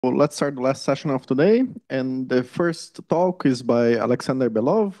Well, let's start the last session of today. And the first talk is by Aleksandrs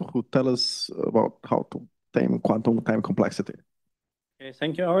Belovs, who tell us about how to tame quantum time complexity. Okay,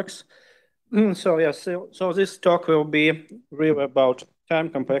 thank you, Alex. So this talk will be really about time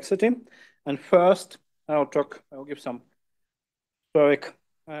complexity. And first, I'll give some quick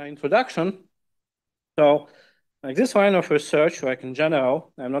introduction. So like this line of research, like in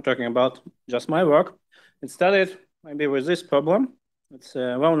general, I'm not talking about just my work. It started maybe with this problem. It's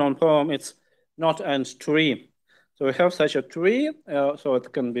a well-known problem. It's not end tree. So we have such a tree, so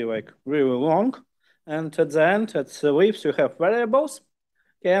it can be like really long. And at the end, at the leaves, you have variables.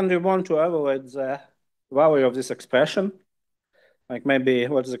 And we want to evaluate the value of this expression, like maybe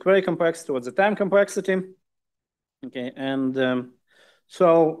what's the query complexity, what's the time complexity. Okay, and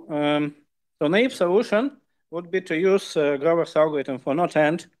so naive solution would be to use Grover's algorithm for not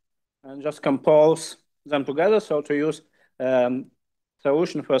end and just compose them together. So to use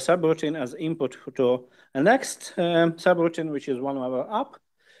solution for a subroutine as input to a next subroutine, which is one level up.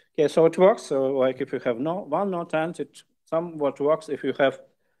 Okay, so it works. So like if you have one not end, it somewhat works if you have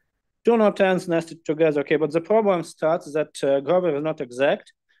two not ends nested together. Okay, but the problem starts that Grover is not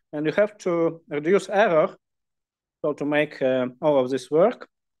exact, and you have to reduce error so to make all of this work,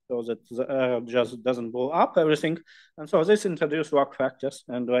 so that the error just doesn't blow up everything. And so this introduces work factors,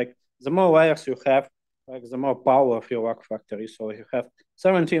 and like the more layers you have, like the more power of your work factor is. So if you have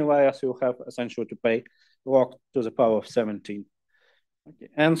 17 layers, you have essentially to pay work to the power of 17. Okay,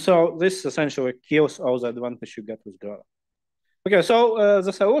 and so this essentially kills all the advantage you get with Grover. Okay, so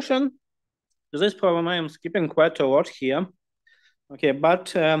the solution to this problem, I am skipping quite a lot here. Okay,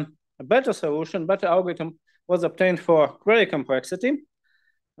 but a better solution, better algorithm was obtained for query complexity.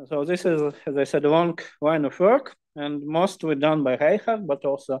 So this is, as I said, a long line of work and mostly done by Reichardt, but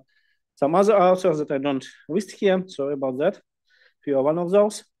also some other authors that I don't list here. Sorry about that, if you are one of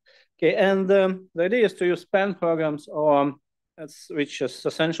those. Okay, and the idea is to use span programs, or which is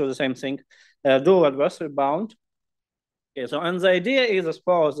essentially the same thing, dual adversary bound. Okay, so and the idea is as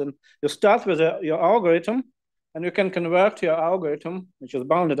follows: and you start with your algorithm, and you can convert your algorithm, which is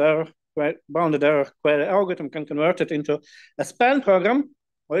bounded error query algorithm, can convert it into a span program,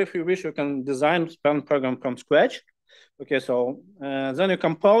 or if you wish, you can design span program from scratch. Okay, so then you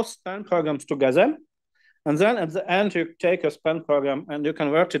compose span programs together, and then at the end you take a span program and you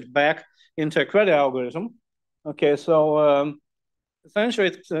convert it back into a query algorithm. Okay, so essentially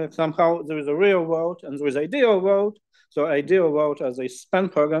it's, somehow there is a real world and there is ideal world. So ideal world as a span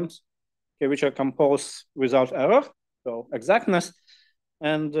programs, okay, which are composed without error, so exactness,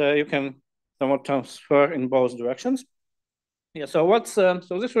 and you can somewhat transfer in both directions. Yeah, so what's so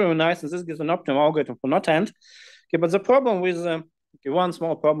this is really nice, and this gives an optimal algorithm for not end. Okay, but the problem with okay, one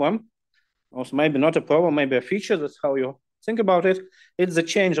small problem, also maybe not a problem, maybe a feature, that's how you think about it, it's the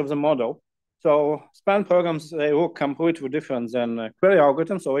change of the model. So span programs, they look completely different than query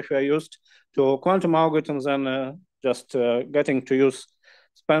algorithms. So if you are used to quantum algorithms, then just getting to use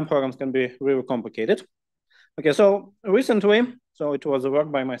span programs can be really complicated. Okay, so recently, so it was a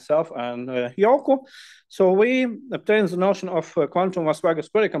work by myself and Yolcu. So we obtained the notion of quantum Las Vegas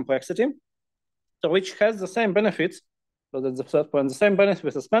query complexity, so which has the same benefits. So that's the third point, the same benefits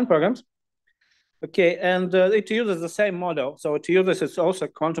with the span programs. Okay, and it uses the same model. So it uses, it's also a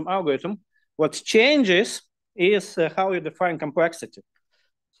quantum algorithm. What changes is how you define complexity.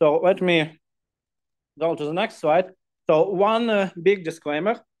 So let me go to the next slide. So one big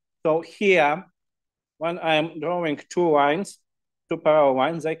disclaimer. So here, when I'm drawing two lines, two parallel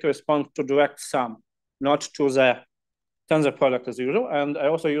lines, they correspond to direct sum, not to the tensor product as usual. And I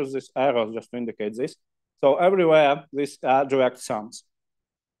also use this arrow just to indicate this. So everywhere, these are direct sums.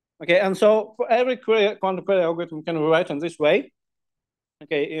 Okay, and so for every quantum query algorithm, you can write in this way.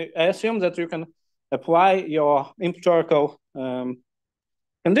 Okay, I assume that you can apply your empirical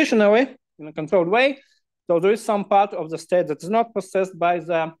conditionally in a controlled way. So there is some part of the state that is not processed by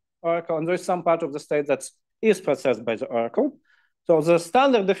the oracle, and there is some part of the state that is processed by the oracle. So the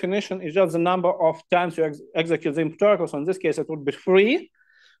standard definition is just the number of times you execute the input oracle. So in this case, it would be 3.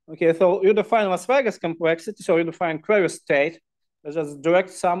 Okay, so you define Las Vegas complexity. So you define query state as a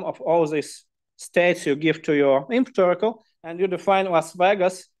direct sum of all these states you give to your input oracle, and you define Las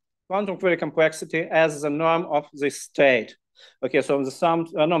Vegas quantum query complexity as the norm of this state. Okay, so the sum,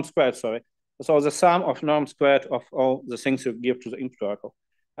 norm squared, sorry. So the sum of norm squared of all the things you give to the input oracle.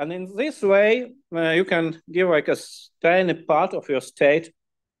 And in this way, you can give like a tiny part of your state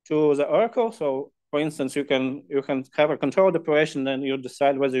to the oracle. So for instance, you can have a controlled operation, then you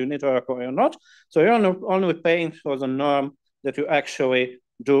decide whether you need oracle or not. So you're only paying for the norm that you actually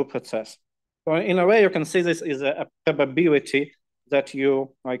do process. So in a way, you can see this is a probability that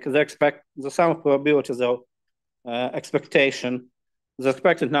you like the sum of probabilities of expectation, the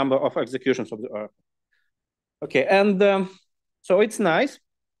expected number of executions of the oracle. Okay, and so it's nice,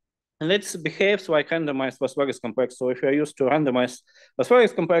 and it behaves like randomized Vosswagis complex. So if you're used to randomized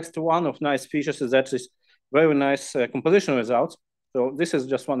Vosswagis complexity, one of nice features is that it's very nice composition results. So this is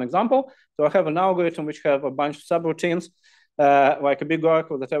just one example. So I have an algorithm which have a bunch of subroutines, like a big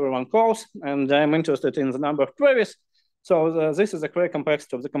oracle that everyone calls, and I'm interested in the number of queries. So this is the query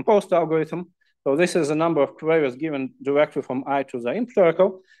complexity of the composed algorithm. So this is the number of queries given directly from I to the input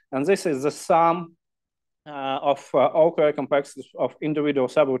oracle, and this is the sum of all query complexities of individual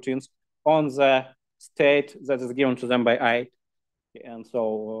subroutines on the state that is given to them by I. And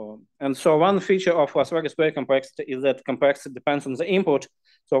so one feature of Vosswagis query complexity is that complexity depends on the input.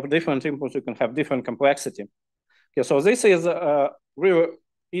 So for different inputs, you can have different complexity. Okay, so this is really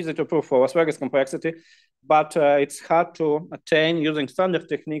easy to prove for Vosswagis complexity, but it's hard to attain using standard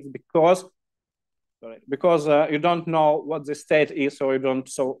techniques because you don't know what the state is, so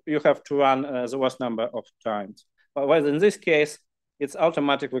you have to run the worst number of times. But whereas in this case, it's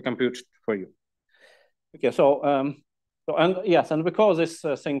automatically computed for you. Okay, and we call this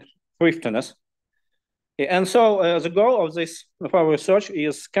thing thriftiness. Okay, and so the goal of our research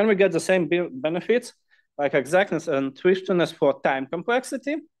is, can we get the same benefits like exactness and thriftiness for time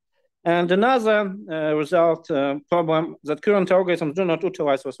complexity? And another result problem that current algorithms do not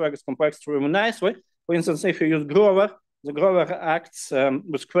utilize Vosswagis complexity really nicely. For instance, if you use Grover, the Grover acts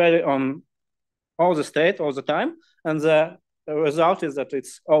with query on all the state all the time, and the result is that it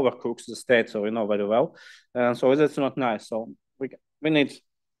overcooks the state, so we know very well. So that's not nice. So we need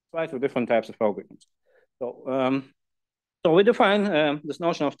slightly different types of algorithms. So we define this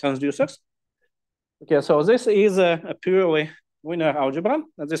notion of transducers. Okay, so this is a purely linear algebra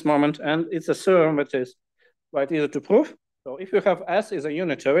at this moment, and it's a theorem that is quite easy to prove. So if you have S is a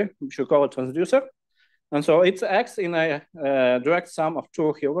unitary, we should call it transducer. And so it acts in a direct sum of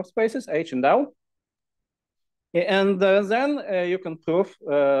two Hilbert spaces, H and L. And then you can prove,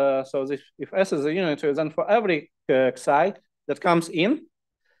 if S is a unitary, then for every psi that comes in,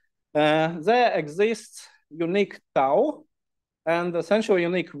 there exists unique tau and essentially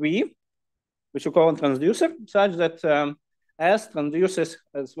unique V, which we call a transducer, such that S transduces,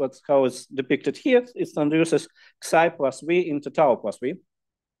 as how it's depicted here, it transduces psi plus V into tau plus V.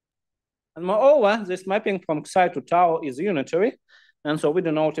 And moreover, this mapping from psi to tau is unitary, and so we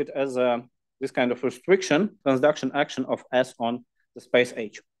denote it as this kind of restriction, transduction action of S on the space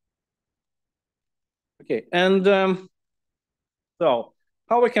H. Okay, and so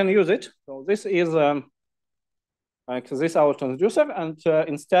how we can use it? So this is like this our transducer, and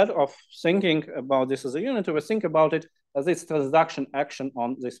instead of thinking about this as a unitary, we think about it as its transduction action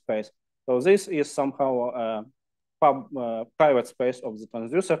on this space. So this is somehow a private space of the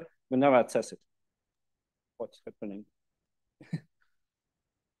transducer. We never access it. What's happening?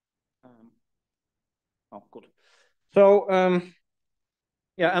 Oh, good. So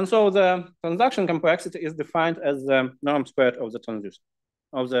yeah, and so the transaction complexity is defined as the norm squared of the transducer,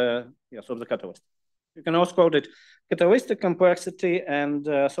 of the catalyst. You can also call it catalytic complexity, and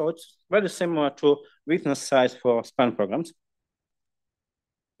so it's very similar to witness size for span programs.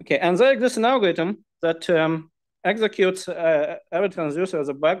 Okay, and there exists an algorithm that executes every transducer as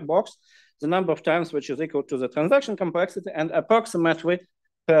a black box, the number of times which is equal to the transaction complexity, and approximately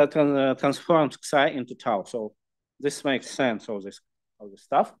transforms psi into tau. So this makes sense, all this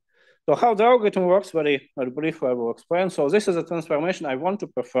stuff. So how the algorithm works, very briefly I will explain. So this is a transformation I want to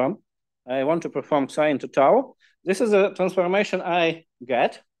perform. I want to perform psi into tau. This is a transformation I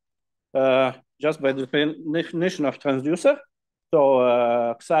get just by the definition of transducer.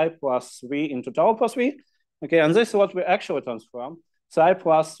 So psi plus V into tau plus V. Okay, and this is what we actually transform. Psi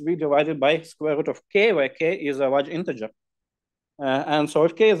plus V divided by square root of k, where k is a large integer. And so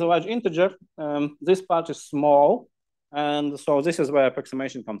if k is a large integer, this part is small. And so this is where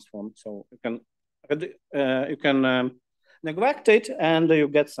approximation comes from. So you can neglect it and you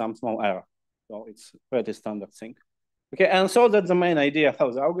get some small error. So it's pretty standard thing. Okay, and so that's the main idea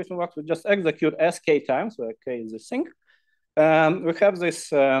how the algorithm works. We just execute sk times, where k is this thing. We have this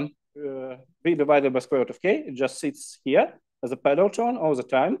V divided by square root of k. It just sits here as a pedal tone all the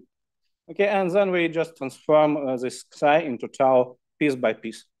time. Okay, and then we just transform this psi into tau piece by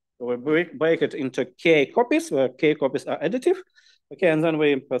piece. So we break it into k copies, where k copies are additive. Okay, and then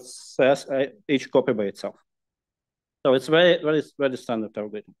we process each copy by itself. So it's very standard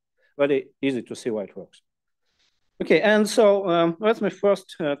algorithm. Very easy to see why it works. Okay, and so let me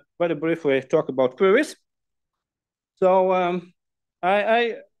first very briefly talk about queries. So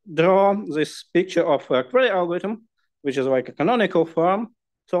I draw this picture of a query algorithm. which is like a canonical form.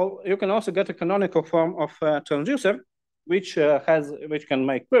 So you can also get a canonical form of a transducer, which can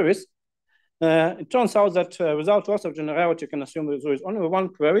make queries. It turns out that without loss of generality, you can assume that there is only one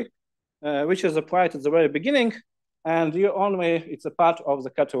query, which is applied at the very beginning, and it's a part of the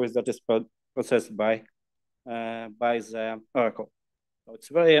catalyst that is processed by the oracle. So it's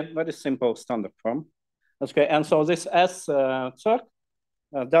very simple standard form. Okay, and so this circ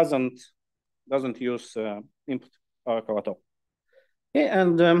doesn't use input oracle at all. Okay,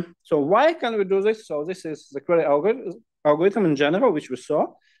 and so why can we do this? So this is the query algorithm in general, which we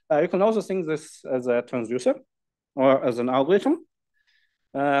saw. You can also think this as a transducer or as an algorithm.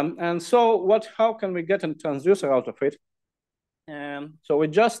 And so how can we get a transducer out of it? So we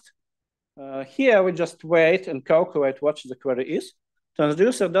just wait and calculate what the query is.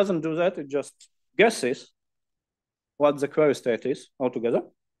 Transducer doesn't do that, it just guesses what the query state is altogether.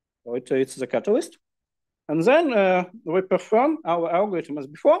 So it's the catalyst. And then we perform our algorithm as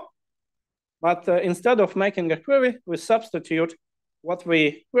before, but instead of making a query, we substitute what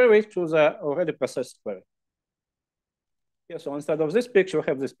we query to the already processed query. Okay, so instead of this picture, we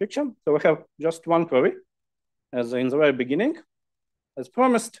have this picture. So we have just one query, as in the very beginning, as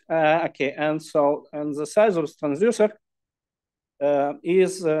promised. Okay, and the size of the transducer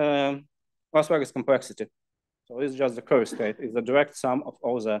is Las Vegas complexity. So it's just the query state. It's the direct sum of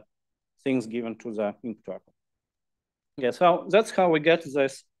all the things given to the input oracle. Yeah, so that's how we get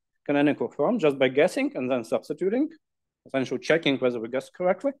this canonical form, just by guessing and then substituting, essentially checking whether we guessed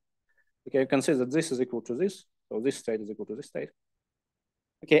correctly. Okay, you can see that this is equal to this, so this state is equal to this state.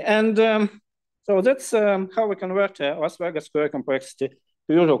 Okay, and so that's how we convert Las Vegas query complexity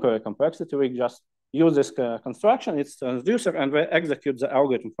to usual query complexity. We just use this construction, it's transducer, and we execute the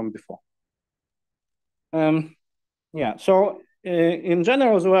algorithm from before. Yeah, so in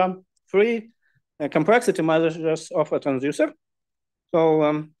general, there are three complexity measures of a transducer.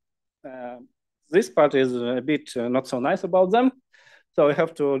 So this part is a bit not so nice about them. So we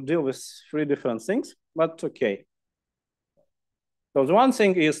have to deal with three different things, but okay. So the one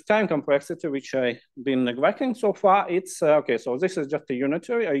thing is time complexity, which I've been neglecting so far. It's, okay, so this is just a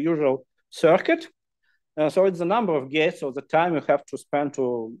unitary, a usual circuit. So it's the number of gates, or the time you have to spend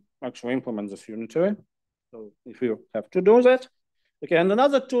to actually implement this unitary. So if you have to do that. Okay, and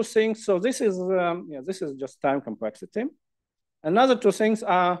another two things, so this is just time complexity. Another two things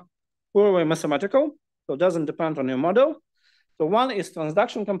are purely mathematical, so it doesn't depend on your model. So one is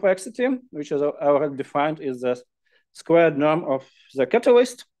transaction complexity, which is already defined is the squared norm of the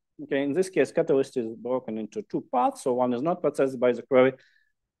catalyst. Okay, in this case, catalyst is broken into two parts. So one is not processed by the query,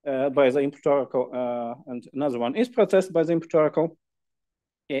 by the input oracle, and another one is processed by the input oracle.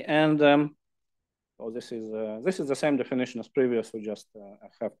 Okay, and so this is the same definition as previous. We just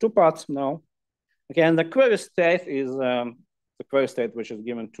have two parts now. Okay, and the query state is the query state which is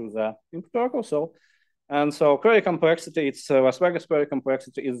given to the input oracle. So query complexity, it's Las Vegas query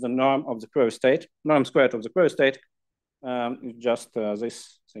complexity is the norm of the query state, norm squared of the query state. It's just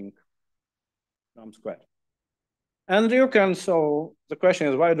this thing, norm squared. And you can, so the question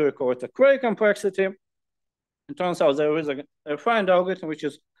is, why do we call it a query complexity? It turns out there is a refined algorithm which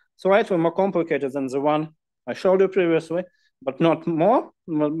is slightly more complicated than the one I showed you previously, but not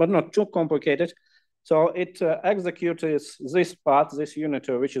too complicated. So it executes this part, this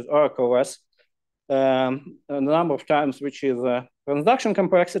unitary, which is oracle-less, a number of times, which is transaction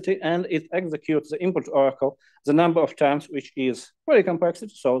complexity, and it executes the input oracle the number of times, which is query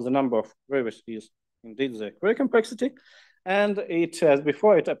complexity. So the number of queries is indeed the query complexity, and it, as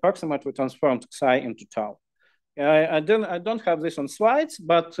before, it approximately transformed psi into tau. I don't have this on slides,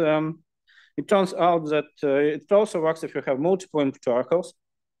 but it turns out that it also works if you have multiple input oracles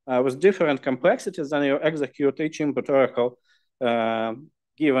with different complexities. Then you execute each input oracle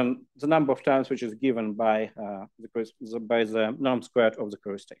given the number of times which is given by the norm squared of the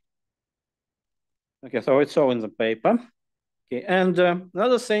query state. Okay, so it's all in the paper. Okay, and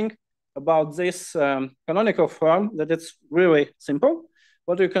another thing about this canonical form, that it's really simple.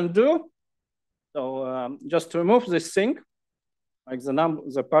 What you can do, so just to remove this thing, like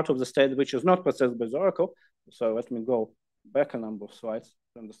the part of the state which is not processed by the oracle. So let me go back a number of slides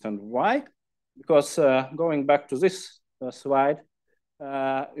to understand why. Because going back to this slide,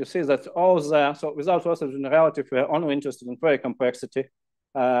 you see that so without loss of generality, if we are only interested in query complexity,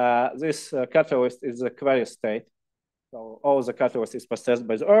 this catalyst is the query state. So all the catalyst is processed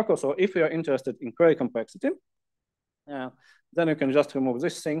by the oracle. So if you are interested in query complexity, then you can just remove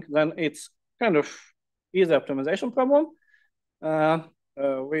this thing. Then it's kind of easy optimization problem.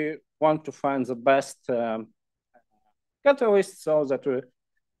 We want to find the best catalyst so that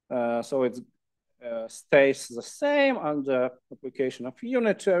stays the same under application of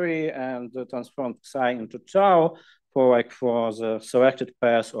unitary and transform psi into tau for the selected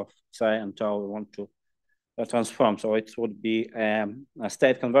pairs of psi and tau we want to transform. So it would be a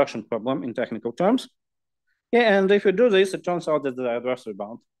state conversion problem in technical terms. Yeah, and if you do this, it turns out that the adversary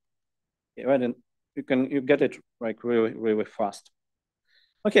bound. Yeah, right, and you get it like really fast.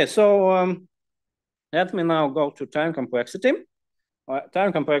 Okay, so let me now go to time complexity.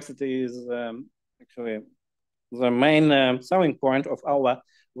 Time complexity is actually the main selling point of our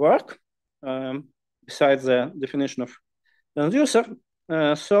work, besides the definition of transducer.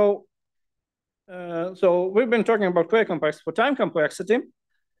 So we've been talking about query complexity. For time complexity,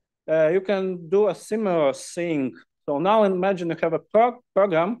 you can do a similar thing. So now imagine you have a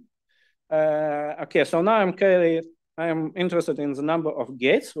program. Okay, so now I'm interested in the number of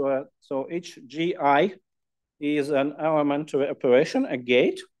gates. So each GI is an elementary operation, a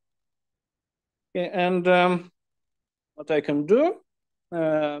gate. Okay, and what I can do,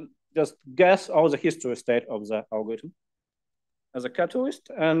 just guess all the history state of the algorithm as a catalyst,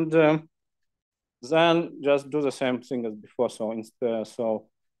 and then just do the same thing as before. So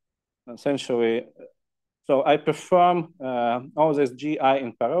essentially, so I perform all this GI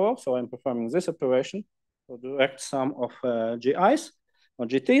in parallel. So I'm performing this operation, so direct sum of GIs or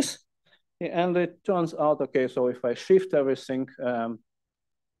GTs. And it turns out, okay, so if I shift everything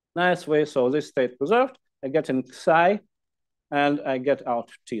nicely, so this state preserved, I get in psi and I get out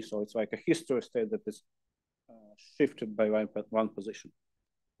T. So it's like a history state that is shifted by one position.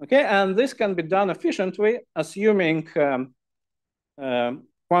 Okay, and this can be done efficiently, assuming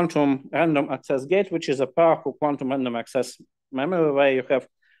quantum random access gate, which is a powerful quantum random access memory where you have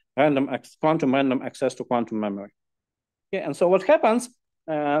quantum random access to quantum memory. Okay, and so what happens?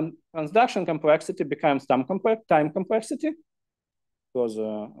 Transduction complexity becomes time complexity, because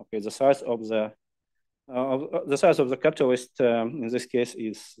okay, the size of the catalyst in this case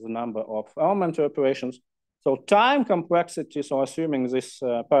is the number of elementary operations. So time complexity, so assuming this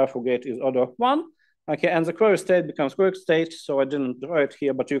powerful gate is order of 1, okay, and the query state becomes query state. So I didn't draw it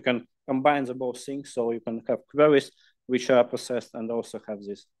here, but you can combine the both things. So you can have queries which are processed and also have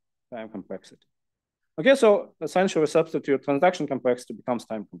this time complexity. Okay, so essentially substitute transaction complexity becomes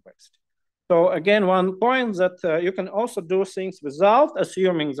time complexity. So again, one point that you can also do things without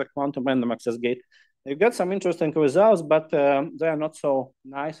assuming the quantum random access gate. You get some interesting results, but they are not so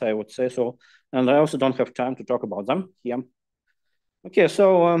nice, I would say so. And I also don't have time to talk about them here. Okay,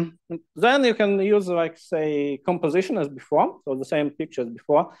 so then you can use, like, say, composition as before. So the same picture as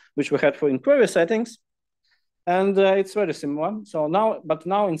before, which we had for inquiry settings. And it's very similar. So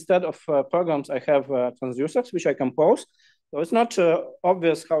now instead of programs, I have transducers, which I compose. So it's not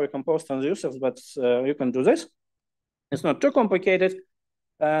obvious how you compose transducers, but you can do this. It's not too complicated.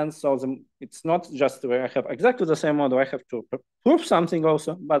 And so it's not just where I have exactly the same model. I have to prove something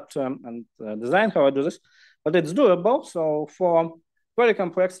also, but and design how I do this. But it's doable. So for query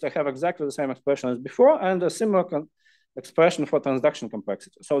complexity, I have exactly the same expression as before, and a similar expression for transaction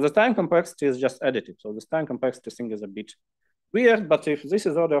complexity. So the time complexity is just additive. So this time complexity thing is a bit weird, but if this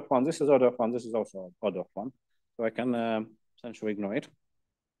is order of 1, this is order of 1, this is also order of 1. So I can essentially ignore it.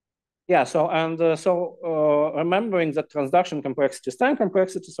 Yeah, so remembering that transaction complexity is time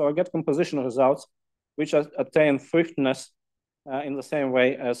complexity, so I get composition results which attain thriftiness in the same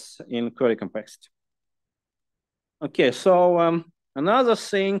way as in query complexity. Okay, so another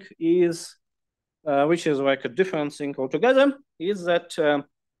thing is, which is like a different thing altogether, is that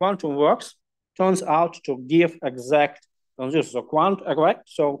quantum works turns out to give exact transducers.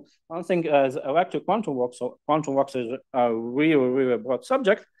 So one thing is electric quantum works. So quantum works is a really broad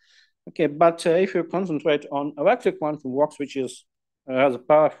subject. Okay, but if you concentrate on electric quantum works, which is a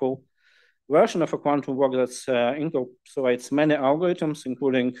powerful version of a quantum work that encapsulates many algorithms,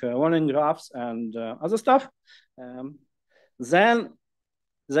 including learning graphs and other stuff, then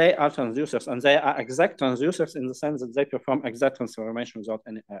they are transducers, and they are exact transducers in the sense that they perform exact transformation without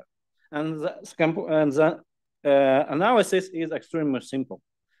any error. And the analysis is extremely simple.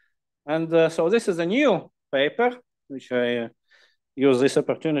 And so this is a new paper, which I use this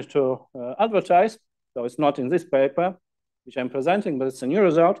opportunity to advertise. So it's not in this paper, which I'm presenting, but it's a new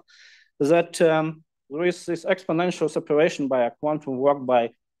result, that there is this exponential separation by a quantum work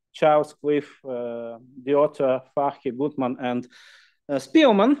by Charles, Cliff, Diotta, Farhi, Gutmann, and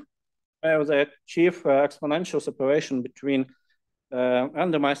Spielman, where they achieve exponential separation between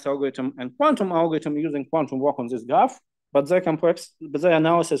randomized algorithm and quantum algorithm using quantum work on this graph. But their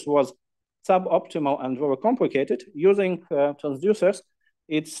analysis was suboptimal and very complicated. Using transducers,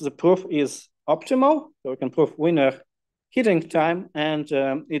 the proof is optimal, so we can prove linear hitting time, and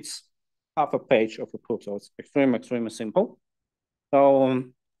it's half a page of a proof. So it's extremely simple. So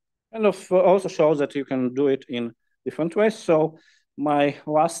kind of also shows that you can do it in different ways. So my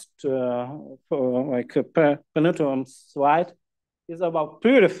last penultimate slide is about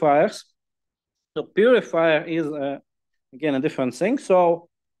purifiers. So purifier is again a different thing. So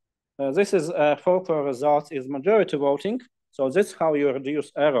this is for results is majority voting. So that's how you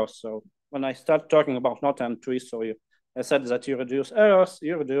reduce errors. So when I start talking about not and trees, so I said that you reduce errors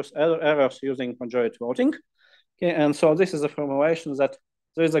errors using majority voting. Okay, and so this is a formulation that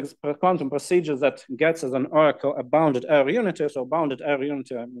there is a quantum procedure that gets as an oracle a bounded error unity. So bounded error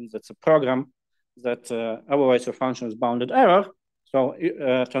unity means it's a program that evaluates your function's bounded error. So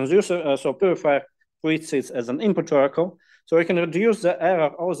transducer, so purifier treats it as an input oracle. So we can reduce the error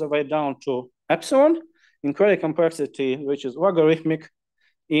all the way down to epsilon in query complexity, which is logarithmic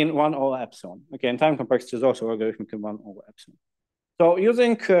in 1 over epsilon. Okay, and time complexity is also logarithmic in 1 over epsilon. So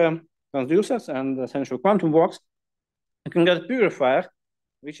using transducers and essential quantum works, you can get a purifier,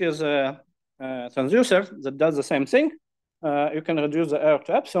 which is a transducer that does the same thing. You can reduce the error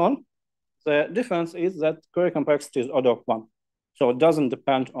to epsilon. The difference is that query complexity is order of 1. So it doesn't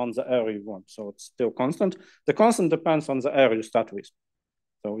depend on the error you want. So it's still constant. The constant depends on the error you start with,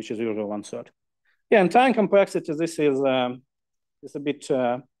 so which is usually 1/3. Yeah, and time complexity, this is a bit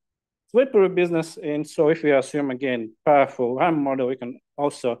slippery business. And so if we assume, again, powerful RAM model, we can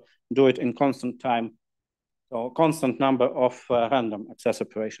also do it in constant time. So constant number of random access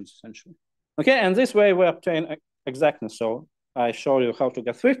operations, essentially. Okay, and this way we obtain exactness. So I showed you how to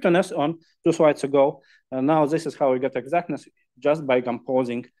get thriftiness on 2 slides ago. And now this is how we get exactness just by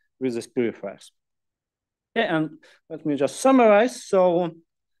composing with these purifiers. Okay, and let me just summarize. So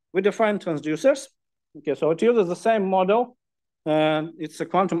we define transducers. Okay, so it uses the same model. It's a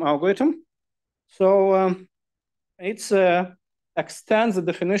quantum algorithm. So it's extends the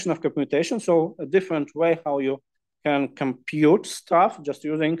definition of computation. So a different way how you can compute stuff just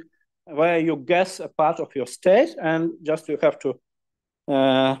using where you guess a part of your state and just you have to,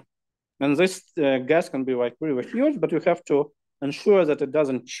 and this guess can be like really huge, but you have to ensure that it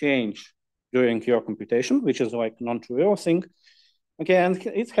doesn't change during your computation, which is like non-trivial thing. Okay, and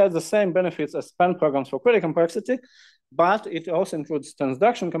it has the same benefits as span programs for query complexity, but it also includes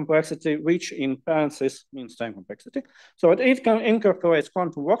transduction complexity, which in parentheses means time complexity. So it can incorporate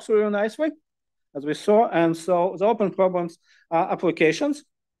quantum works really nicely, as we saw. And so the open problems are applications.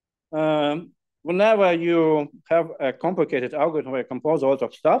 Whenever you have a complicated algorithm where you compose a lot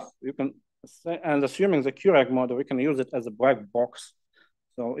of stuff, you can, and assuming the QRAG model, we can use it as a black box.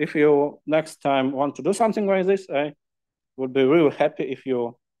 So if you next time want to do something like this, I would be really happy if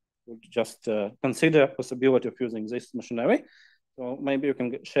you would just consider possibility of using this machinery. So maybe you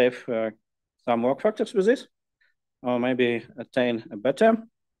can shave some work factors with this, or maybe attain a better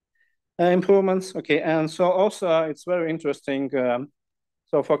improvements. Okay, and so also it's very interesting.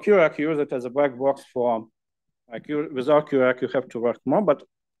 So for QRAC, you use it as a black box. For like without QRAC, you have to work more, but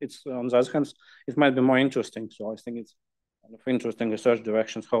it's on the other hand, it might be more interesting. So I think it's kind of interesting research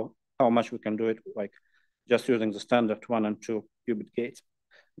directions, how much we can do it, like just using the standard 1 and 2 qubit gates.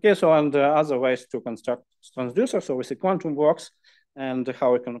 Okay, so and other ways to construct transducer. So we see quantum works and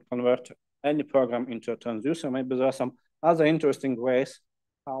how we can convert any program into a transducer. Maybe there are some other interesting ways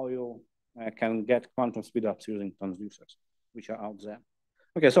how you can get quantum speedups using transducers, which are out there.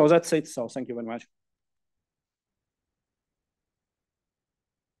 Okay, so that's it. So thank you very much.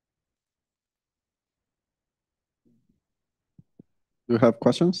 Do you have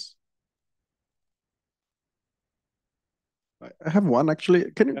questions? I have one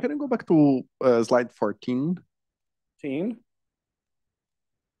actually. Can you go back to slide 14? 14.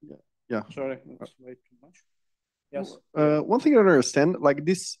 Yeah. Sorry, that's way too much. Yes. One thing I don't understand, like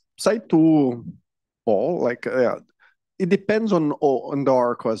this side 2 ball, like it depends on the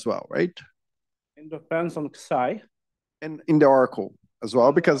oracle as well, right? It depends on psi. And in the oracle as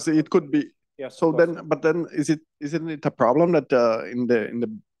well, because it could be. Yes. So then, but then isn't it a problem that in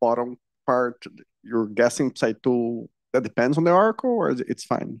the bottom part you're guessing psi 2 that depends on the oracle, or it's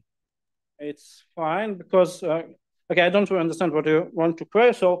fine? It's fine because okay, I don't really understand what you want to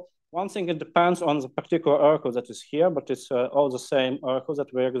query. So one thing, it depends on the particular oracle that is here, but it's all the same oracles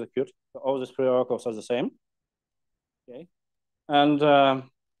that we execute. So all these 3 oracles are the same. Okay, and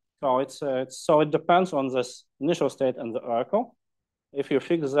so it depends on this initial state and the oracle. If you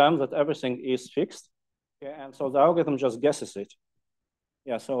fix them, that everything is fixed. Okay, and so the algorithm just guesses it.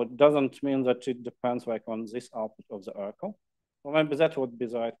 Yeah, so it doesn't mean that it depends like on this output of the oracle. Well, maybe that would be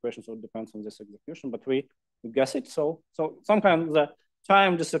the right question. So it depends on this execution, but we guess it. So sometimes the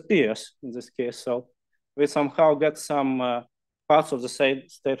time disappears in this case. So we somehow get some parts of the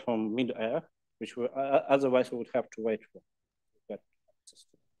state from mid-air, which we, otherwise we would have to wait for.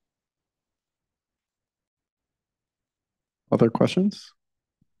 Other questions?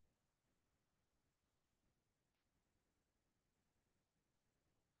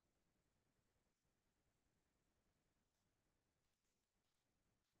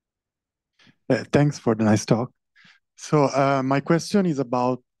 Thanks for the nice talk. So my question is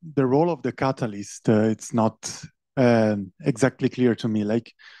about the role of the catalyst. It's not exactly clear to me.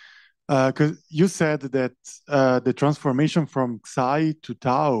 Like, because you said that the transformation from Xi to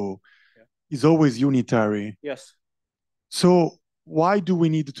Tau is always unitary. Yes. So why do we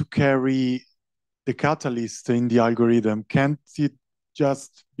need to carry the catalyst in the algorithm? Can't it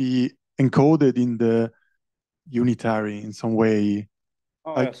just be encoded in the unitary in some way?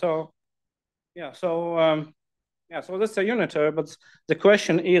 Oh, like, yeah. So that's a unitary, but the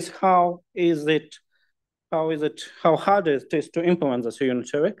question is how hard it is to implement this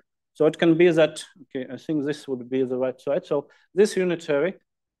unitary. So it can be that, okay, I think this would be the right side. So this unitary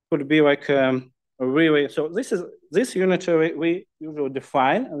could be like really, so this unitary we usually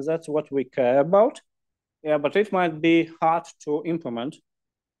define, and that's what we care about. Yeah, but it might be hard to implement.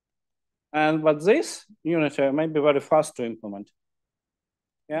 But this unitary might be very fast to implement.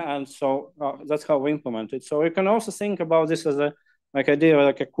 Yeah, and so that's how we implement it. So you can also think about this as a idea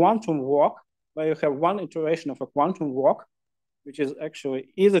like a quantum walk, where you have one iteration of a quantum walk, which is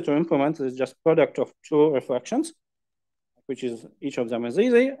actually easy to implement. It's just product of two reflections, which is each of them is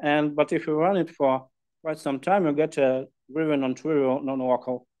easy. But if you run it for quite some time, you get a really non-trivial,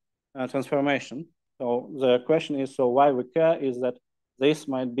 non-local transformation. So the question is, so why we care is that this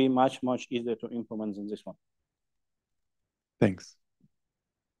might be much, much easier to implement than this one. Thanks.